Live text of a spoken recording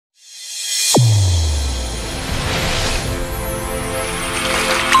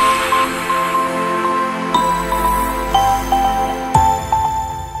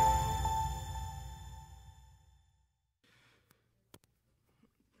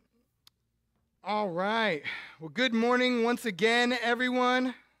All right. Well, good morning once again,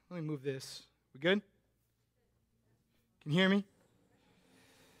 everyone. Let me move this. We good? Can you hear me?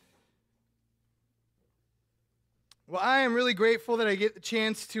 Well, I am really grateful that I get the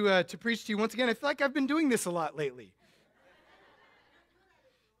chance to preach to you once again. I feel like I've been doing this a lot lately.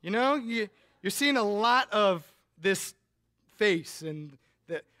 You know, you're seeing a lot of this face, and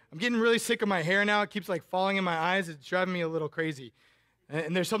I'm getting really sick of my hair now. It keeps like falling in my eyes. It's driving me a little crazy.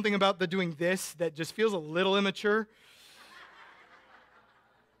 And there's something about the doing this that just feels a little immature.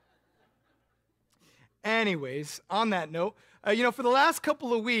 Anyways, on that note, for the last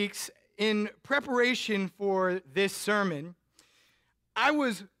couple of weeks, in preparation for this sermon, I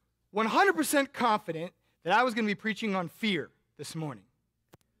was 100% confident that I was going to be preaching on fear this morning.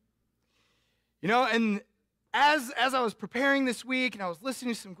 You know, and as I was preparing this week, and I was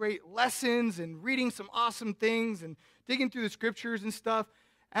listening to some great lessons and reading some awesome things and digging through the scriptures and stuff,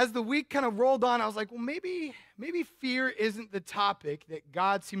 as the week kind of rolled on, I was like, well, maybe fear isn't the topic that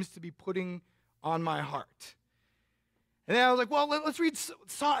God seems to be putting on my heart. And then I was like, well, let's read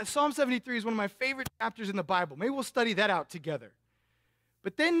Psalm 73 is one of my favorite chapters in the Bible. Maybe we'll study that out together.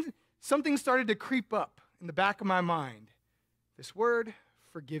 But then something started to creep up in the back of my mind. This word,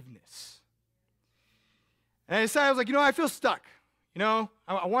 forgiveness. And I decided, I was like, I feel stuck. I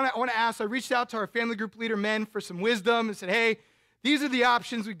want to ask. So I reached out to our family group leader men for some wisdom and said, hey, these are the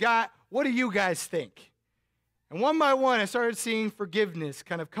options we got. What do you guys think? And one by one, I started seeing forgiveness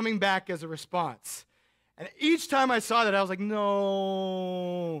kind of coming back as a response. And each time I saw that, I was like,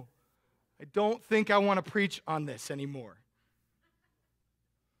 no, I don't think I want to preach on this anymore.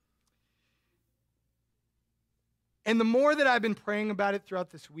 And the more that I've been praying about it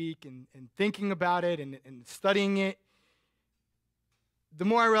throughout this week and thinking about it and studying it, the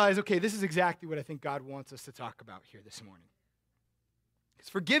more I realize, okay, this is exactly what I think God wants us to talk about here this morning. Because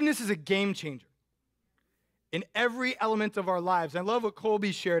forgiveness is a game changer in every element of our lives. And I love what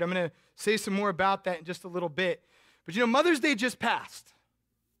Colby shared. I'm going to say some more about that in just a little bit. But Mother's Day just passed,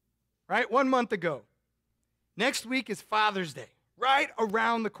 right? 1 month ago. Next week is Father's Day, right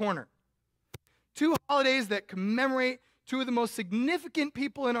around the corner. 2 holidays that commemorate 2 of the most significant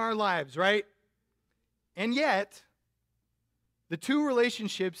people in our lives, right? And yet, the 2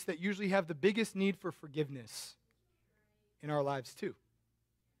 relationships that usually have the biggest need for forgiveness in our lives too.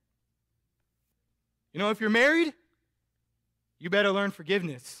 If you're married, you better learn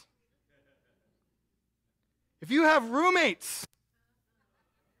forgiveness. If you have roommates,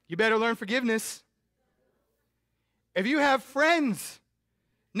 you better learn forgiveness. If you have friends,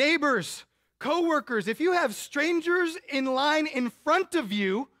 neighbors, coworkers, if you have strangers in line in front of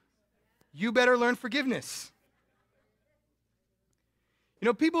you, you better learn forgiveness.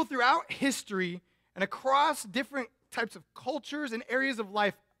 People throughout history and across different types of cultures and areas of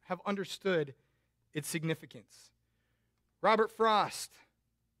life have understood its significance. Robert Frost,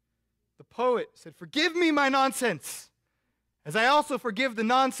 the poet, said, "Forgive me my nonsense, as I also forgive the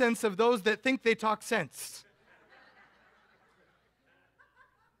nonsense of those that think they talk sense."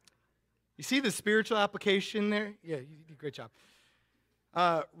 You see the spiritual application there? Yeah, you did a great job.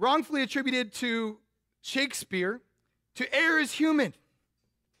 Wrongfully attributed to Shakespeare, to err is human,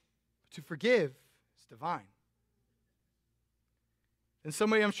 but to forgive is divine. And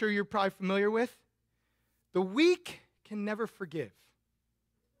somebody I'm sure you're probably familiar with, the weak can never forgive.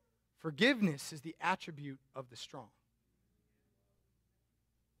 Forgiveness is the attribute of the strong.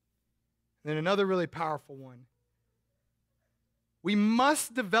 And then another really powerful one. We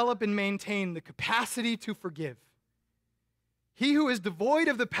must develop and maintain the capacity to forgive. He who is devoid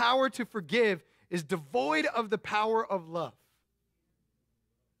of the power to forgive is devoid of the power of love.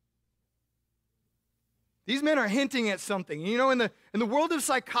 These men are hinting at something. In the world of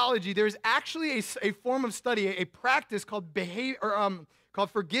psychology, there's actually a form of study, a practice called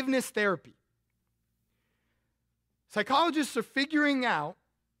forgiveness therapy. Psychologists are figuring out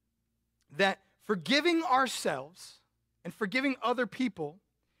that forgiving ourselves and forgiving other people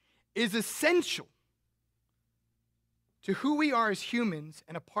is essential to who we are as humans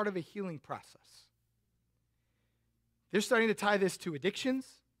and a part of a healing process. They're starting to tie this to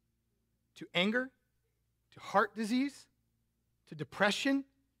addictions, to anger, to heart disease, to depression,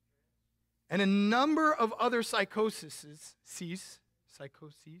 and a number of other psychoses.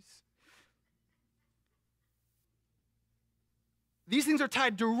 These things are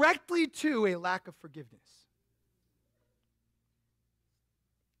tied directly to a lack of forgiveness.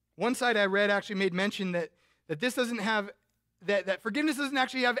 One site I read actually made mention that this doesn't have that forgiveness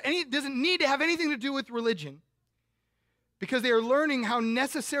doesn't need to have anything to do with religion, because they are learning how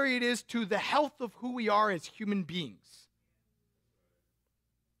necessary it is to the health of who we are as human beings.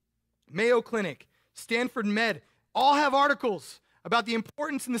 Mayo Clinic, Stanford Med, all have articles about the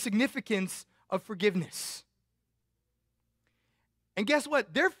importance and the significance of forgiveness. And guess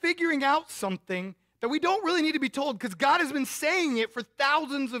what? They're figuring out something that we don't really need to be told because God has been saying it for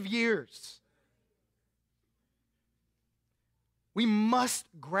thousands of years. We must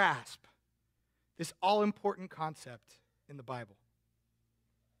grasp this all-important concept in the Bible.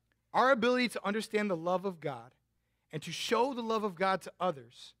 Our ability to understand the love of God and to show the love of God to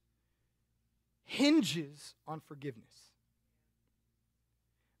others hinges on forgiveness.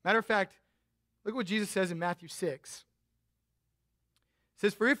 Matter of fact, look what Jesus says in Matthew 6. It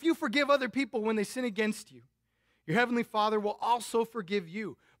says, "For if you forgive other people when they sin against you, your heavenly Father will also forgive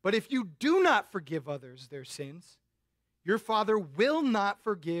you. But if you do not forgive others their sins, your Father will not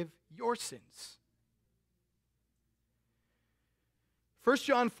forgive your sins." 1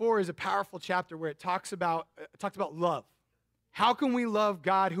 John 4 is a powerful chapter where it talks about love. How can we love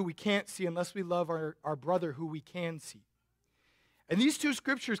God who we can't see unless we love our brother who we can see? And these two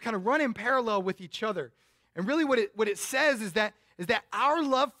scriptures kind of run in parallel with each other. And really what it says is that our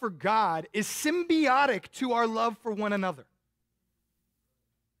love for God is symbiotic to our love for one another.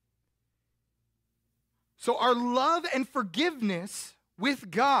 So our love and forgiveness with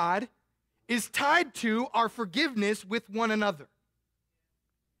God is tied to our forgiveness with one another.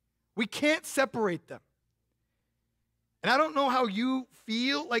 We can't separate them. And I don't know how you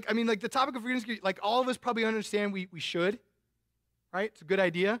feel. Like the topic of forgiveness, like all of us probably understand we should, right? It's a good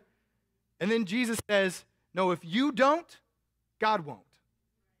idea. And then Jesus says, no, if you don't, God won't.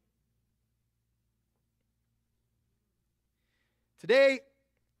 Today,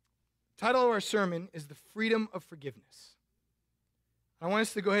 the title of our sermon is The Freedom of Forgiveness. I want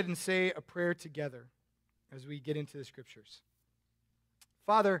us to go ahead and say a prayer together as we get into the scriptures.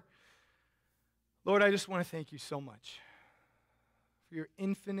 Father, Lord, I just want to thank you so much for your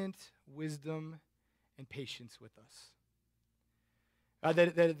infinite wisdom and patience with us.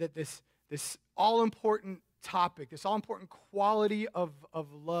 That this all-important topic, this all-important quality of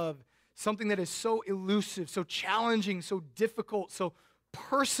love, something that is so elusive, so challenging, so difficult, so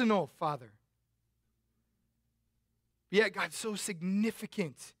personal, Father. Yet, God, so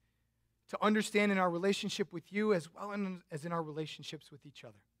significant to understand in our relationship with you as well as in our relationships with each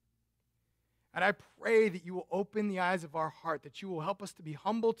other. And I pray that you will open the eyes of our heart, that you will help us to be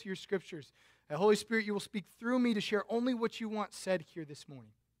humble to your scriptures, that Holy Spirit, you will speak through me to share only what you want said here this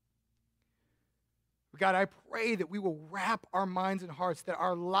morning. God, I pray that we will wrap our minds and hearts, that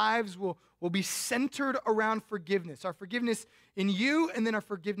our lives will be centered around forgiveness, our forgiveness in you and then our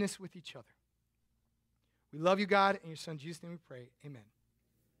forgiveness with each other. We love you, God, in your Son, Jesus' name we pray. Amen.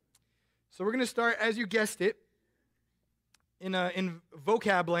 So we're going to start, as you guessed it, in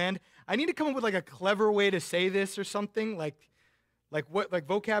vocab land. I need to come up with like a clever way to say this or something, like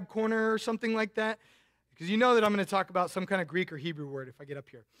vocab corner or something like that, because you know that I'm going to talk about some kind of Greek or Hebrew word if I get up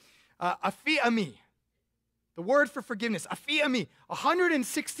here. Aphiami, the word for forgiveness. Aphiami,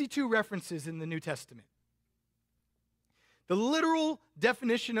 162 references in the New Testament. The literal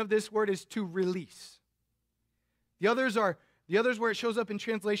definition of this word is to release. The others where it shows up in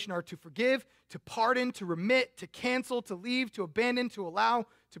translation are to forgive, to pardon, to remit, to cancel, to leave, to abandon, to allow,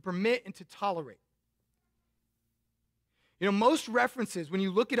 to permit, and to tolerate. You know, most references, when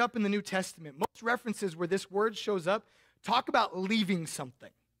you look it up in the New Testament, most references where this word shows up talk about leaving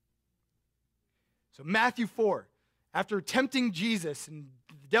something. So Matthew 4, after tempting Jesus and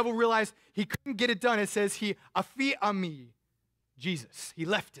the devil realized he couldn't get it done, it says he aphiami Jesus. He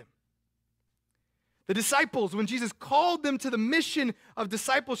left him. The disciples, when Jesus called them to the mission of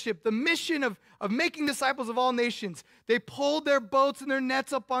discipleship, the mission of making disciples of all nations, they pulled their boats and their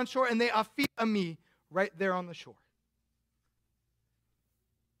nets up on shore and they aphiami right there on the shore.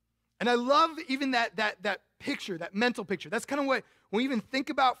 And I love even that picture, that mental picture. That's kind of what, when we even think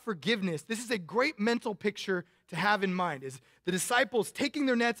about forgiveness, this is a great mental picture to have in mind, is the disciples taking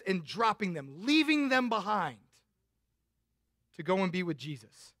their nets and dropping them, leaving them behind to go and be with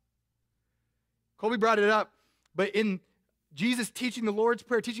Jesus. Colby brought it up, but in Jesus teaching the Lord's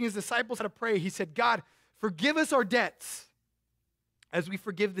Prayer, teaching his disciples how to pray, he said, God, forgive us our debts as we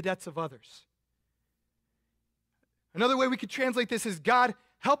forgive the debts of others. Another way we could translate this is, God,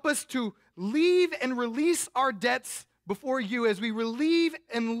 help us to leave and release our debts before you as we relieve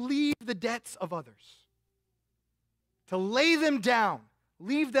and leave the debts of others. To lay them down,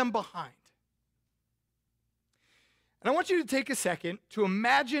 leave them behind. And I want you to take a second to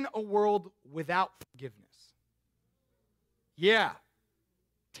imagine a world without forgiveness. Yeah,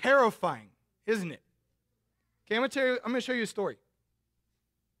 terrifying, isn't it? Okay, I'm going to show you a story.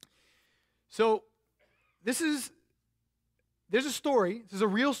 So this is there's a story, this is a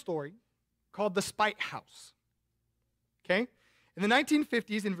real story, called the Spite House. Okay? In the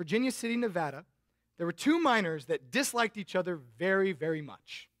 1950s in Virginia City, Nevada, there were two miners that disliked each other very, very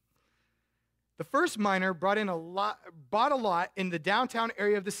much. The first miner bought a lot in the downtown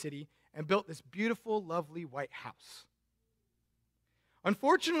area of the city and built this beautiful, lovely white house.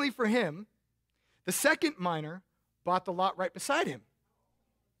 Unfortunately for him, the second miner bought the lot right beside him.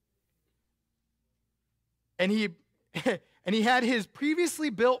 And he had his previously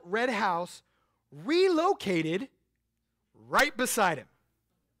built red house relocated right beside him.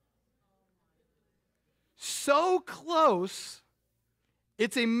 So close,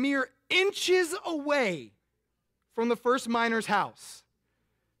 it's a mere inches away from the first miner's house.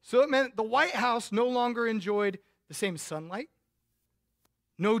 So it meant the White House no longer enjoyed the same sunlight,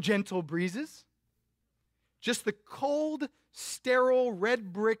 no gentle breezes, just the cold, sterile,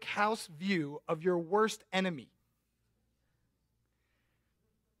 red brick house view of your worst enemy.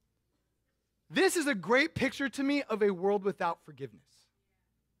 This is a great picture to me of a world without forgiveness.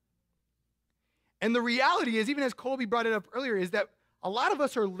 And the reality is, even as Colby brought it up earlier, is that a lot of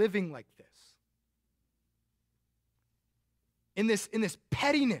us are living like this. In this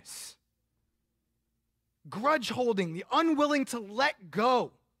pettiness, grudge holding, the unwilling to let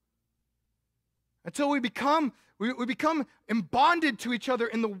go. Until we become bonded to each other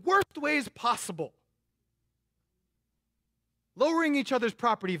in the worst ways possible. Lowering each other's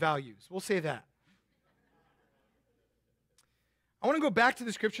property values. We'll say that. I want to go back to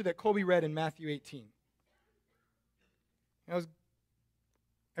the scripture that Colby read in Matthew 18.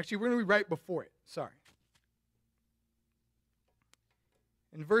 Actually, we're going to be right before it. Sorry.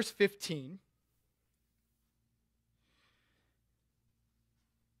 In verse 15,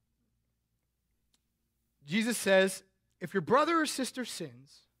 Jesus says, if your brother or sister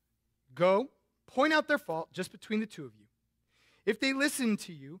sins, go, point out their fault just between the two of you. If they listen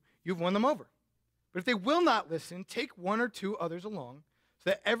to you, you've won them over. But if they will not listen, take one or two others along, so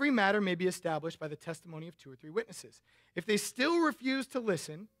that every matter may be established by the testimony of 2 or 3 witnesses. If they still refuse to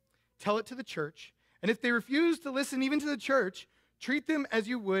listen, tell it to the church. And if they refuse to listen even to the church, treat them as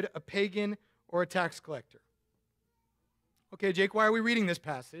you would a pagan or a tax collector. Okay, Jake, why are we reading this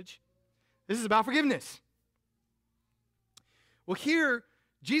passage? This is about forgiveness. Well, here,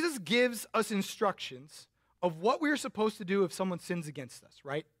 Jesus gives us instructions of what we are supposed to do if someone sins against us,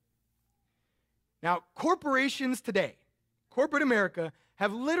 right? Now, corporations today, corporate America,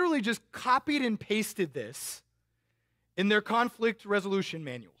 have literally just copied and pasted this in their conflict resolution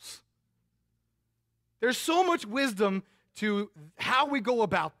manuals. There's so much wisdom to how we go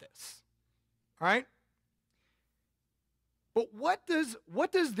about this, all right? But what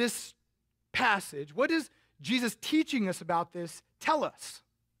does this passage, what is Jesus teaching us about this tell us?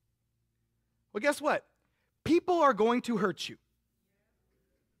 Well, guess what? People are going to hurt you.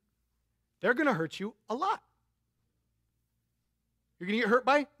 They're going to hurt you a lot. You're going to get hurt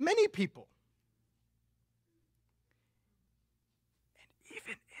by many people. And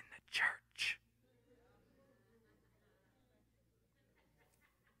even in the church.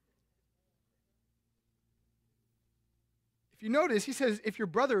 If you notice, he says, if your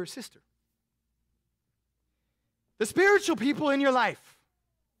brother or sister, the spiritual people in your life,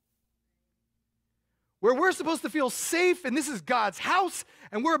 where we're supposed to feel safe, and this is God's house,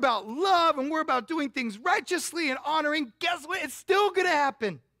 and we're about love, and we're about doing things righteously and honoring, guess what? It's still going to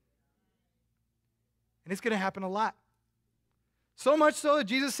happen. And it's going to happen a lot. So much so that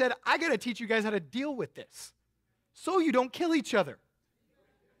Jesus said, I got to teach you guys how to deal with this so you don't kill each other.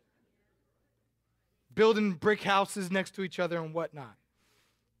 Building brick houses next to each other and whatnot.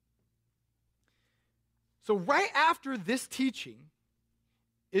 So right after this teaching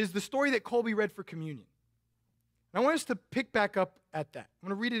is the story that Colby read for communion. And I want us to pick back up at that. I'm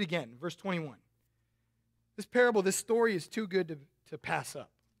going to read it again, verse 21. This parable, this story is too good to pass up.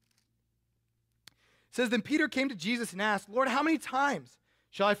 It says, then Peter came to Jesus and asked, Lord, how many times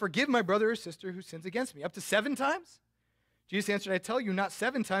shall I forgive my brother or sister who sins against me? Up to 7 times? Jesus answered, I tell you, not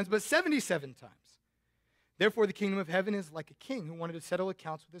 7 times, but 77 times. Therefore, the kingdom of heaven is like a king who wanted to settle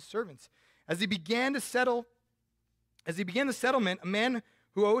accounts with his servants. As he began the settlement, a man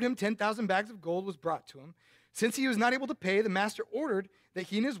who owed him 10,000 bags of gold was brought to him. Since he was not able to pay, the master ordered that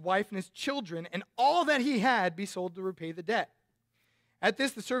he and his wife and his children and all that he had be sold to repay the debt. At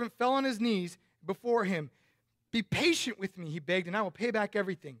this, the servant fell on his knees before him. Be patient with me, he begged, and I will pay back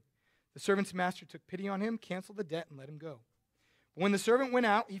everything. The servant's master took pity on him, canceled the debt, and let him go. But when the servant went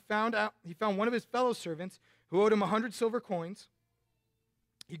out, he found one of his fellow servants who owed him 100 silver coins.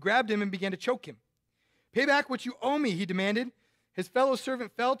 He grabbed him and began to choke him. Pay back what you owe me, he demanded. His fellow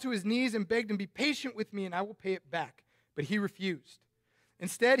servant fell to his knees and begged him, be patient with me and I will pay it back. But he refused.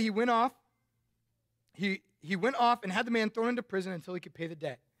 Instead, he went off and had the man thrown into prison until he could pay the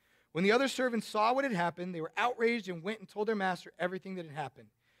debt. When the other servants saw what had happened, they were outraged and went and told their master everything that had happened.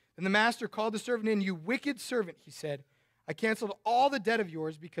 Then the master called the servant in. "You wicked servant," he said, "I canceled all the debt of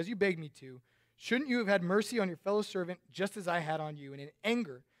yours because you begged me to. Shouldn't you have had mercy on your fellow servant just as I had on you?" And in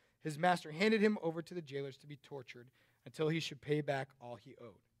anger, his master handed him over to the jailers to be tortured until he should pay back all he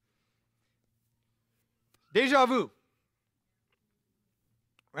owed. Deja vu.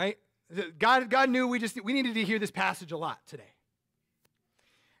 Right? God knew we needed to hear this passage a lot today.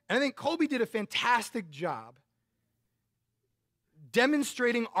 And I think Colby did a fantastic job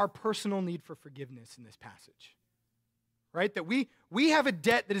demonstrating our personal need for forgiveness in this passage. Right? That we have a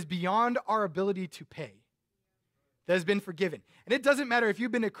debt that is beyond our ability to pay, that has been forgiven. And it doesn't matter if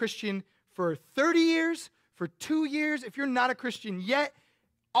you've been a Christian for 30 years, for 2 years, if you're not a Christian yet,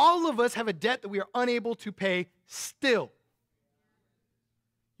 all of us have a debt that we are unable to pay still.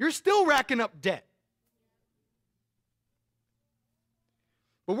 You're still racking up debt.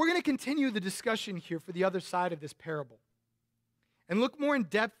 But we're going to continue the discussion here for the other side of this parable and look more in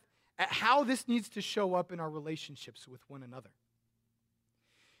depth at how this needs to show up in our relationships with one another.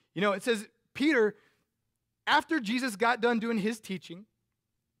 You know, it says Peter, after Jesus got done doing his teaching,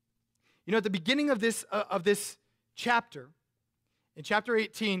 you know, at the beginning of this chapter, in chapter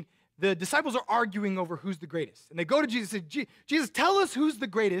 18, the disciples are arguing over who's the greatest. And they go to Jesus and say, "Jesus, tell us who's the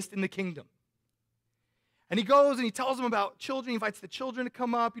greatest in the kingdom." And he goes and he tells them about children. He invites the children to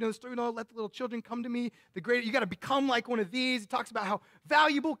come up. You know, the story, let the little children come to me. You got to become like one of these. He talks about how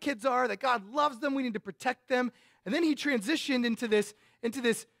valuable kids are, that God loves them. We need to protect them. And then he transitioned into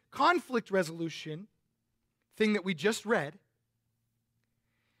this conflict resolution thing that we just read.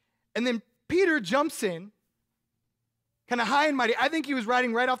 And then Peter jumps in, kind of high and mighty. I think he was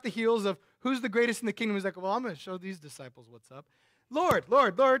riding right off the heels of who's the greatest in the kingdom. He's like, "Well, I'm going to show these disciples what's up. Lord,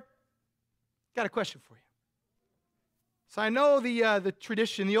 got a question for you." So I know the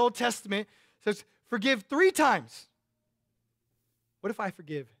tradition, the Old Testament says, forgive 3 times. What if I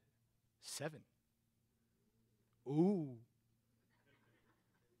forgive 7? Ooh.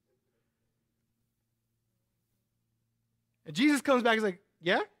 And Jesus comes back and is like,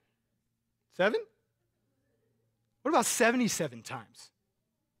 "Yeah? 7? What about 77 times?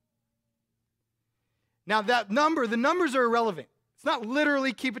 Now the numbers are irrelevant. It's not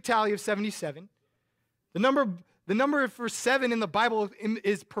literally keep a tally of 77. The number for 7 in the Bible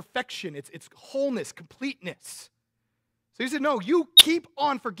is perfection. It's wholeness, completeness. So he said, no, you keep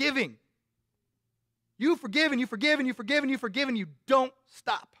on forgiving. You forgive and you forgive and you forgive and you forgive and you don't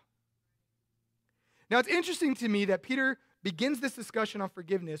stop. Now it's interesting to me that Peter begins this discussion on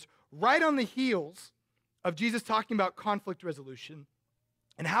forgiveness right on the heels of Jesus talking about conflict resolution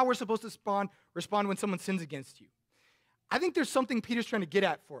and how we're supposed to respond when someone sins against you. I think there's something Peter's trying to get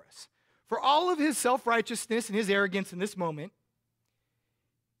at for us. For all of his self-righteousness and his arrogance in this moment,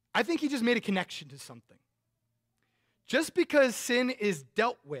 I think he just made a connection to something. Just because sin is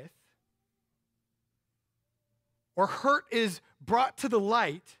dealt with or hurt is brought to the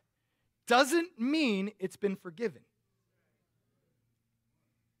light doesn't mean it's been forgiven.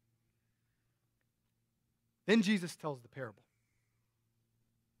 Then Jesus tells the parable.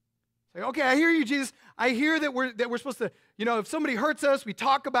 It's like, okay, I hear you, Jesus. I hear that we're supposed to, if somebody hurts us, we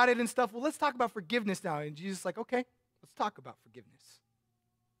talk about it and stuff. Well, let's talk about forgiveness now. And Jesus is like, okay, let's talk about forgiveness.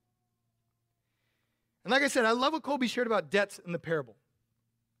 And like I said, I love what Colby shared about debts in the parable.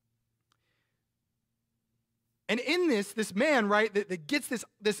 And in this man, right, that gets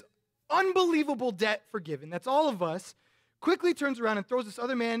this unbelievable debt forgiven, that's all of us, quickly turns around and throws this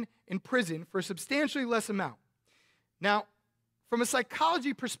other man in prison for a substantially less amount. Now, from a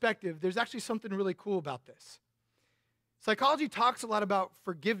psychology perspective, there's actually something really cool about this. Psychology talks a lot about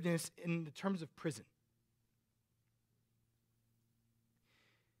forgiveness in the terms of prison.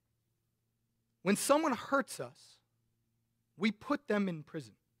 When someone hurts us, we put them in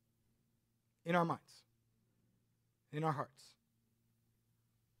prison, in our minds, in our hearts.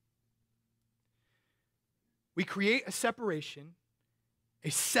 We create a separation,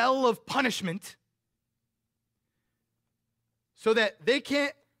 a cell of punishment, so that they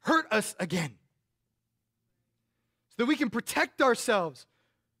can't hurt us again. So that we can protect ourselves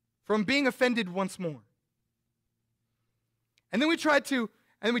from being offended once more. And then we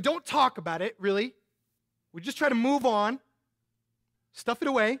don't talk about it, really. We just try to move on, stuff it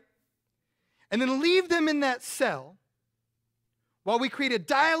away, and then leave them in that cell while we create a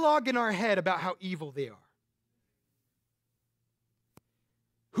dialogue in our head about how evil they are.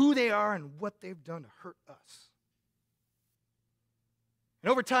 Who they are and what they've done to hurt us.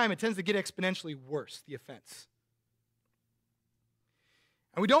 And over time, it tends to get exponentially worse, the offense.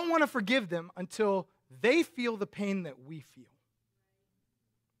 And we don't want to forgive them until they feel the pain that we feel.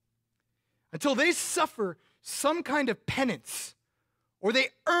 Until they suffer some kind of penance or they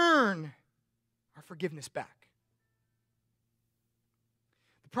earn our forgiveness back.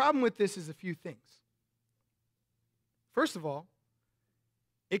 The problem with this is a few things. First of all,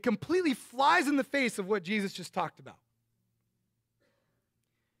 it completely flies in the face of what Jesus just talked about.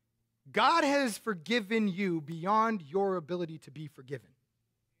 God has forgiven you beyond your ability to be forgiven.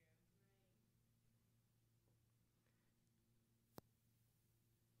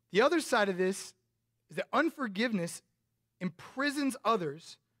 The other side of this is that unforgiveness imprisons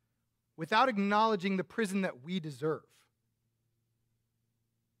others without acknowledging the prison that we deserve.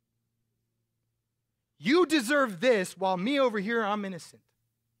 You deserve this, while me over here, I'm innocent.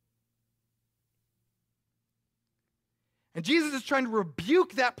 And Jesus is trying to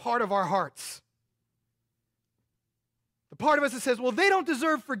rebuke that part of our hearts. The part of us that says, well, they don't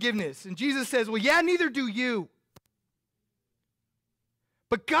deserve forgiveness. And Jesus says, well, yeah, neither do you.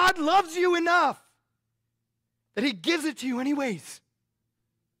 But God loves you enough that he gives it to you anyways.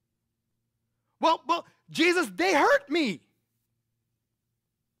 Well, Jesus, they hurt me.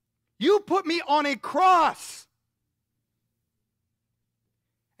 You put me on a cross.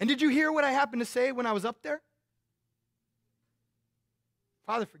 And did you hear what I happened to say when I was up there?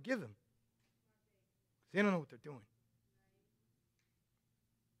 Father, forgive them. They don't know what they're doing.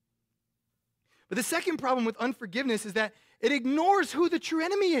 But the second problem with unforgiveness is that it ignores who the true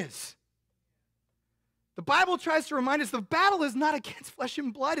enemy is. The Bible tries to remind us the battle is not against flesh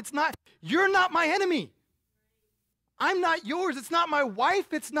and blood. You're not my enemy. I'm not yours. It's not my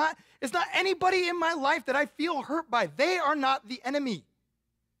wife. It's not anybody in my life that I feel hurt by. They are not the enemy.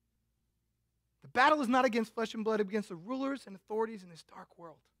 The battle is not against flesh and blood, it's against the rulers and authorities in this dark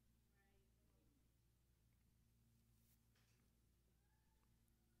world.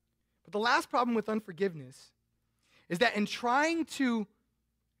 But the last problem with unforgiveness is that in trying to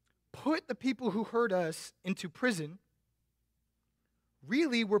put the people who hurt us into prison,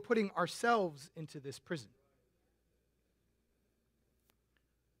 really we're putting ourselves into this prison.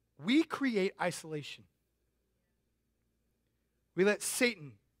 We create isolation. We let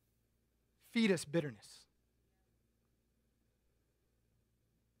Satan feed us bitterness.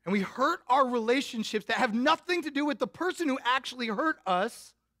 And we hurt our relationships that have nothing to do with the person who actually hurt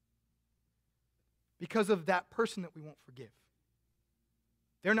us because of that person that we won't forgive.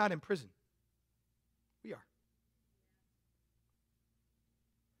 They're not in prison. We are.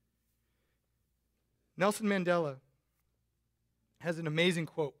 Nelson Mandela has an amazing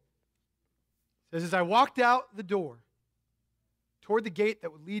quote. It says, as I walked out the door toward the gate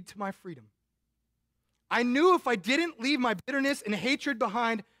that would lead to my freedom, I knew if I didn't leave my bitterness and hatred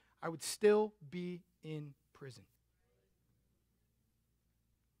behind, I would still be in prison.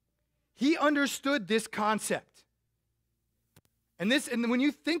 He understood this concept. And when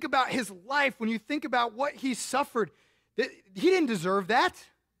you think about his life, when you think about what he suffered, he didn't deserve that.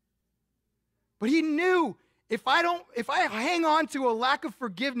 But he knew if I hang on to a lack of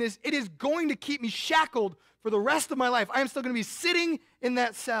forgiveness, it is going to keep me shackled for the rest of my life. I am still going to be sitting in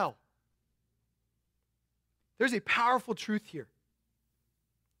that cell. There's a powerful truth here.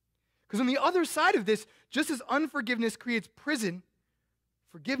 Because on the other side of this, just as unforgiveness creates prison,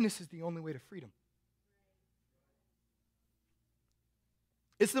 forgiveness is the only way to freedom.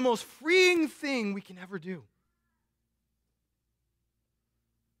 It's the most freeing thing we can ever do.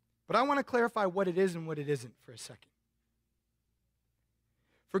 But I want to clarify what it is and what it isn't for a second.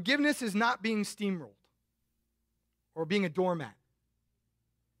 Forgiveness is not being steamrolled or being a doormat.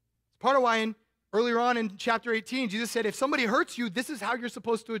 It's part of why earlier on in chapter 18, Jesus said, if somebody hurts you, this is how you're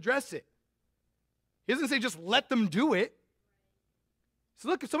supposed to address it. He doesn't say just let them do it. So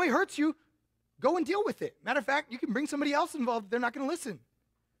look, if somebody hurts you, go and deal with it. Matter of fact, you can bring somebody else involved. They're not going to listen.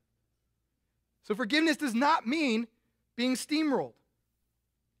 So forgiveness does not mean being steamrolled.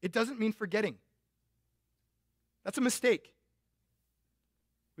 It doesn't mean forgetting. That's a mistake.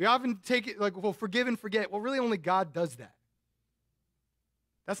 We often take it like, well, forgive and forget. Well, really only God does that.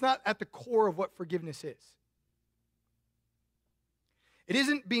 That's not at the core of what forgiveness is. It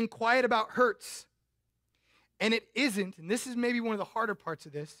isn't being quiet about hurts. And it isn't, and this is maybe one of the harder parts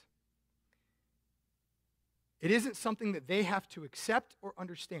of this, it isn't something that they have to accept or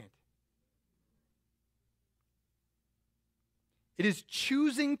understand. It is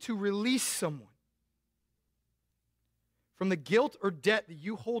choosing to release someone from the guilt or debt that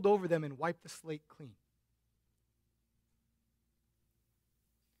you hold over them and wipe the slate clean.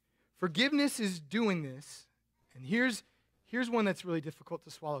 Forgiveness is doing this, and here's one that's really difficult to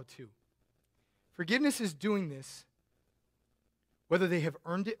swallow too. Forgiveness is doing this whether they have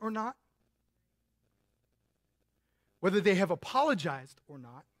earned it or not, whether they have apologized or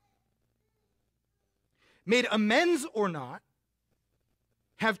not, made amends or not,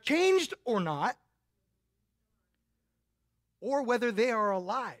 have changed or not, or whether they are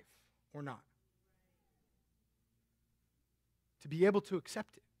alive or not, to be able to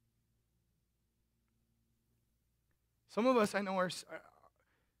accept it. Some of us, I know, are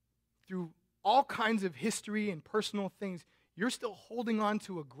through all kinds of history and personal things, you're still holding on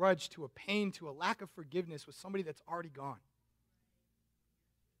to a grudge, to a pain, to a lack of forgiveness with somebody that's already gone.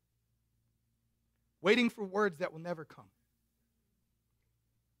 Waiting for words that will never come.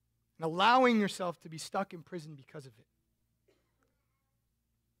 And allowing yourself to be stuck in prison because of it.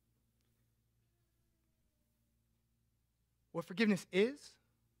 What forgiveness is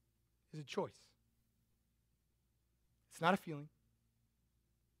a choice. It's not a feeling.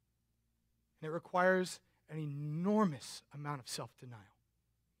 And it requires an enormous amount of self-denial.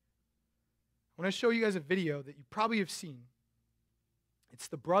 I want to show you guys a video that you probably have seen. It's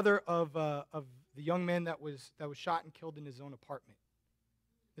the brother of the young man that was shot and killed in his own apartment.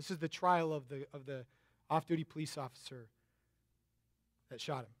 This is the trial of the off-duty police officer that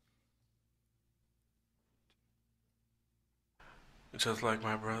shot him. Just like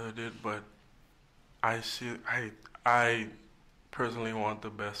my brother did, but I personally want the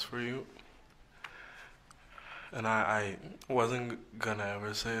best for you. And I wasn't gonna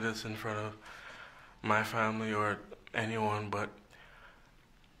ever say this in front of my family or anyone, but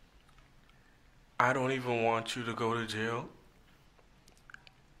I don't even want you to go to jail.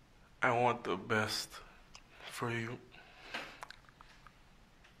 I want the best for you.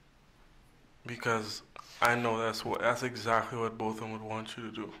 Because I know that's exactly what both of them would want you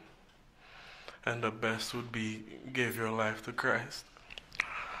to do. And the best would be give your life to Christ.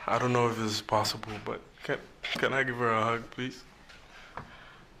 I don't know if this is possible, but can I give her a hug, please?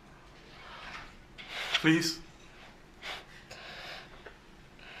 Please?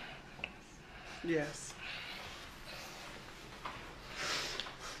 Yes.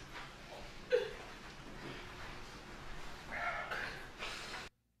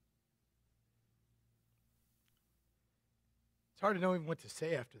 It's hard to know even what to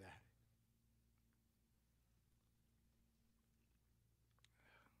say after that.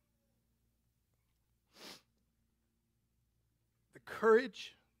 The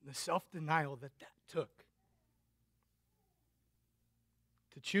courage, the self-denial that took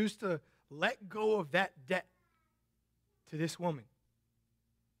to choose to let go of that debt to this woman,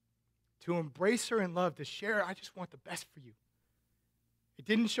 to embrace her in love, to share, I just want the best for you. It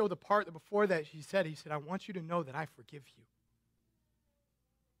didn't show the part that before that he said, I want you to know that I forgive you.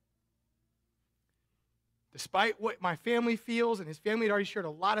 Despite what my family feels, and his family had already shared a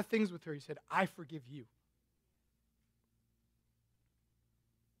lot of things with her, he said, I forgive you.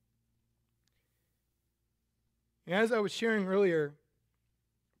 And as I was sharing earlier,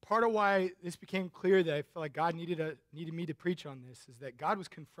 part of why this became clear that I felt like God needed me to preach on this is that God was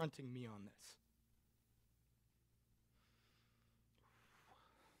confronting me on this.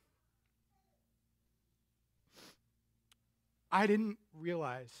 I didn't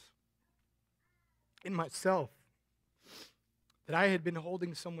realize in myself that I had been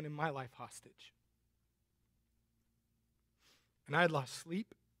holding someone in my life hostage. And I had lost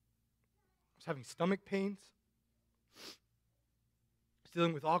sleep. I was having stomach pains. I was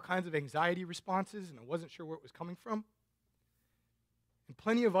dealing with all kinds of anxiety responses, and I wasn't sure where it was coming from. And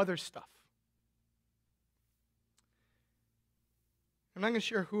plenty of other stuff. I'm not going to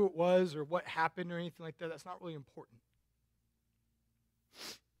share who it was or what happened or anything like that. That's not really important.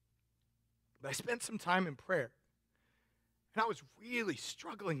 But I spent some time in prayer, and I was really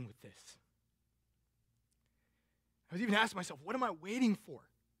struggling with this. I was even asking myself, what am I waiting for?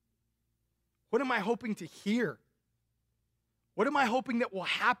 What am I hoping to hear? What am I hoping that will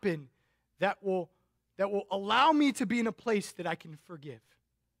happen that will allow me to be in a place that I can forgive?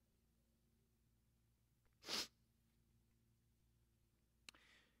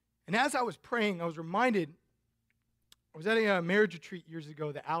 And as I was praying, I was reminded, I was at a marriage retreat years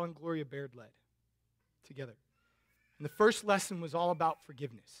ago that Al and Gloria Baird led together. And the first lesson was all about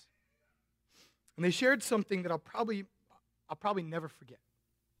forgiveness. And they shared something that I'll probably never forget.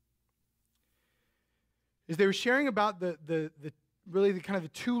 Is they were sharing about the really the kind of the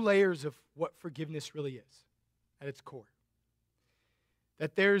two layers of what forgiveness really is at its core.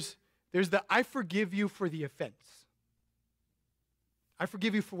 That there's the I forgive you for the offense. I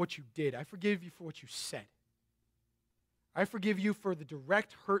forgive you for what you did. I forgive you for what you said. I forgive you for the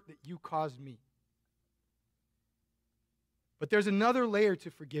direct hurt that you caused me. But there's another layer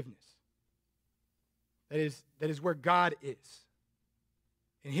to forgiveness. That is where God is.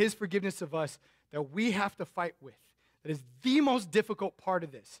 and his forgiveness of us that we have to fight with. That is the most difficult part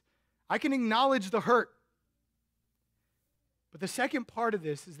of this. I can acknowledge the hurt. But the second part of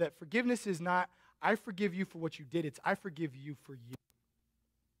this is that forgiveness is not, I forgive you for what you did. It's, I forgive you for you.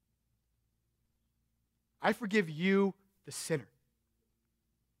 I forgive you, the sinner.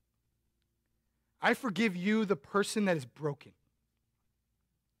 I forgive you, the person that is broken.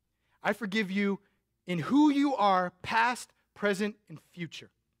 I forgive you in who you are, past, present, and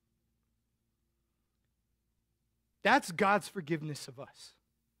future. That's God's forgiveness of us.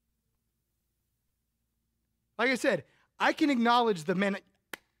 Like I said, I can acknowledge the man,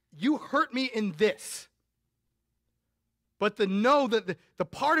 you hurt me in this. But to know that the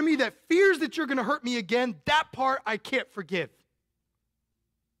part of me that fears that you're going to hurt me again, that part I can't forgive.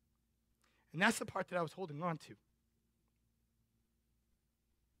 And that's the part that I was holding on to.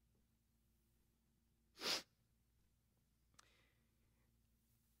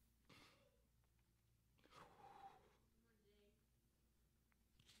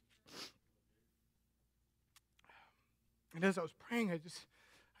 And as I was praying, I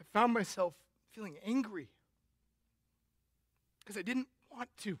found myself feeling angry because I didn't want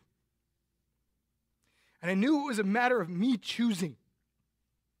to. And I knew it was a matter of me choosing.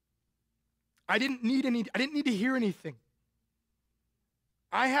 I didn't need to hear anything.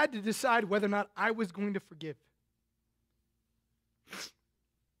 I had to decide whether or not I was going to forgive.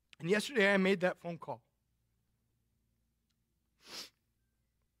 And yesterday I made that phone call.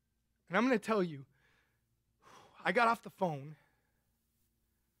 And I'm going to tell you, I got off the phone.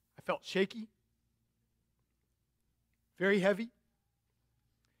 I felt shaky, very heavy.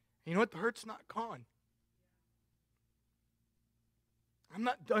 And you know what? The hurt's not gone. I'm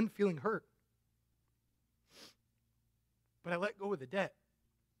not done feeling hurt. But I let go of the debt.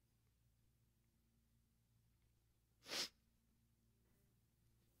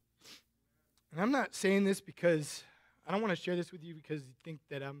 And I'm not saying this because I don't want to share this with you because you think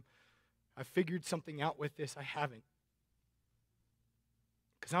that I figured something out with this. I haven't.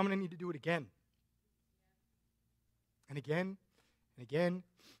 Because I'm going to need to do it again. And again, and again,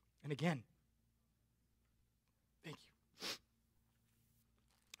 and again. Thank you.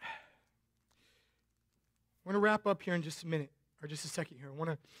 We're going to wrap up here in just a minute, or just a second here. I want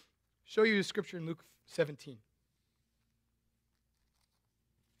to show you a scripture in Luke 17.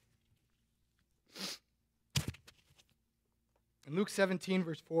 In Luke 17,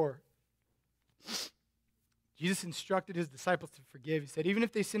 verse 4, Jesus instructed his disciples to forgive. He said, even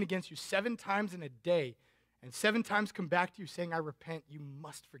if they sin against you 7 times in a day, and 7 times come back to you saying, I repent, you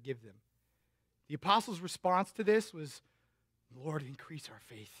must forgive them. The apostles' response to this was, Lord, increase our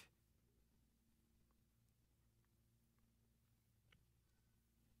faith.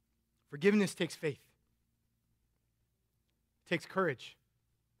 Forgiveness takes faith. It takes courage.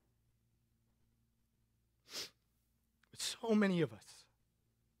 But so many of us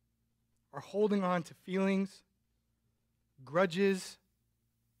are holding on to feelings, grudges,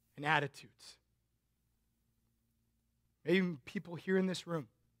 and attitudes. Maybe even people here in this room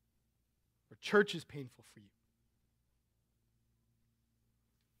where church is painful for you.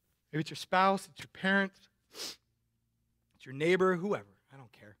 Maybe it's your spouse, it's your parents, it's your neighbor, whoever. I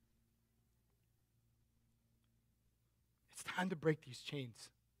don't care. It's time to break these chains.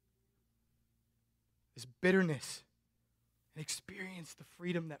 This bitterness, and experience the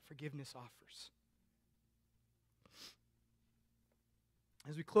freedom that forgiveness offers.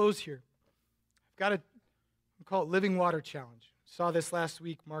 As we close here, I've got we call it Living Water Challenge. Saw this last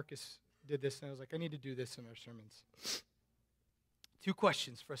week. Marcus did this, and I was like, I need to do this in our sermons. 2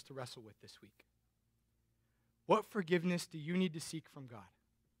 questions for us to wrestle with this week. What forgiveness do you need to seek from God?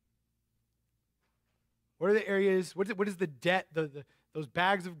 What are the areas, what is the debt, those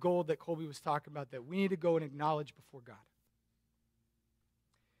bags of gold that Colby was talking about that we need to go and acknowledge before God?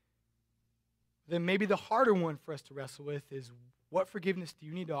 Then maybe the harder one for us to wrestle with is, what forgiveness do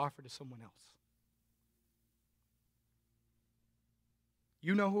you need to offer to someone else?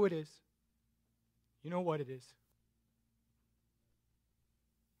 You know who it is. You know what it is.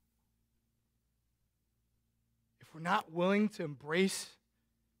 If we're not willing to embrace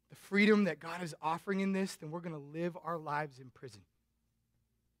the freedom that God is offering in this, then we're going to live our lives in prison.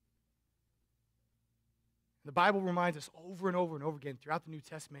 The Bible reminds us over and over and over again throughout the New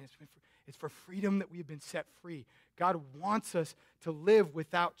Testament, it's for freedom that we have been set free. God wants us to live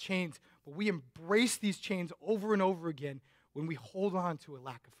without chains, but we embrace these chains over and over again when we hold on to a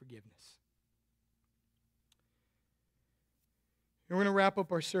lack of forgiveness. And we're going to wrap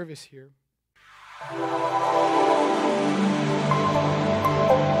up our service here.